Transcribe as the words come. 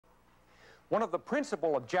One of the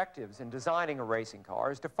principal objectives in designing a racing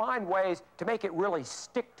car is to find ways to make it really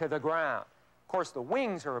stick to the ground. Of course, the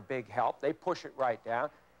wings are a big help. They push it right down.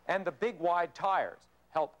 And the big wide tires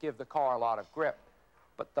help give the car a lot of grip.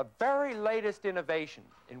 But the very latest innovation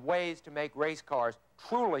in ways to make race cars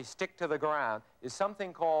truly stick to the ground is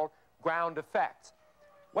something called ground effects.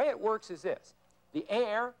 The way it works is this. The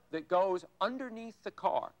air that goes underneath the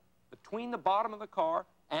car, between the bottom of the car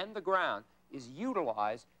and the ground, is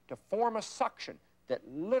utilized to form a suction that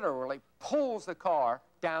literally pulls the car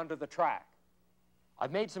down to the track.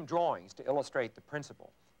 I've made some drawings to illustrate the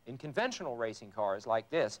principle. In conventional racing cars like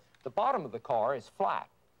this, the bottom of the car is flat,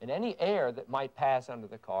 and any air that might pass under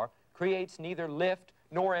the car creates neither lift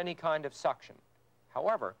nor any kind of suction.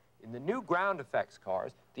 However, in the new ground effects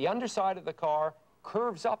cars, the underside of the car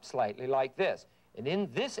curves up slightly like this, and in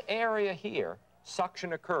this area here,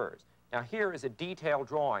 suction occurs. Now here is a detailed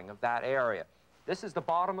drawing of that area. This is the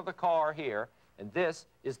bottom of the car here, and this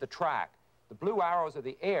is the track. The blue arrows are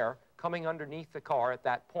the air coming underneath the car at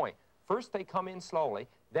that point. First they come in slowly,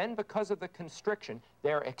 then because of the constriction,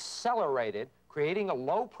 they're accelerated, creating a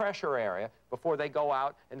low pressure area before they go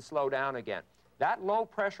out and slow down again. That low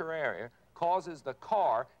pressure area causes the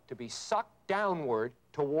car to be sucked downward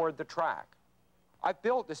toward the track. I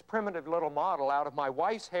built this primitive little model out of my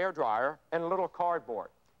wife's hairdryer and a little cardboard.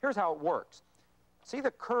 Here's how it works. See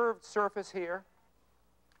the curved surface here?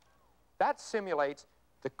 That simulates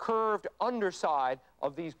the curved underside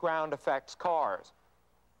of these ground effects cars.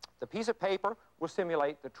 The piece of paper will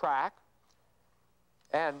simulate the track,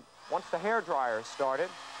 and once the hairdryer is started,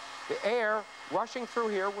 the air rushing through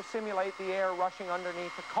here will simulate the air rushing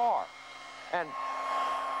underneath the car. And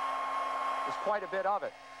there's quite a bit of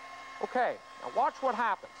it. Okay, now watch what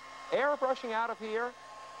happens. Air rushing out of here,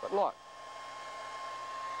 but look.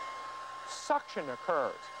 Suction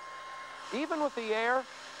occurs. Even with the air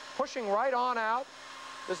pushing right on out,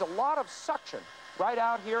 there's a lot of suction right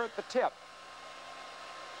out here at the tip.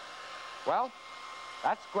 Well,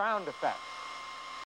 that's ground effect.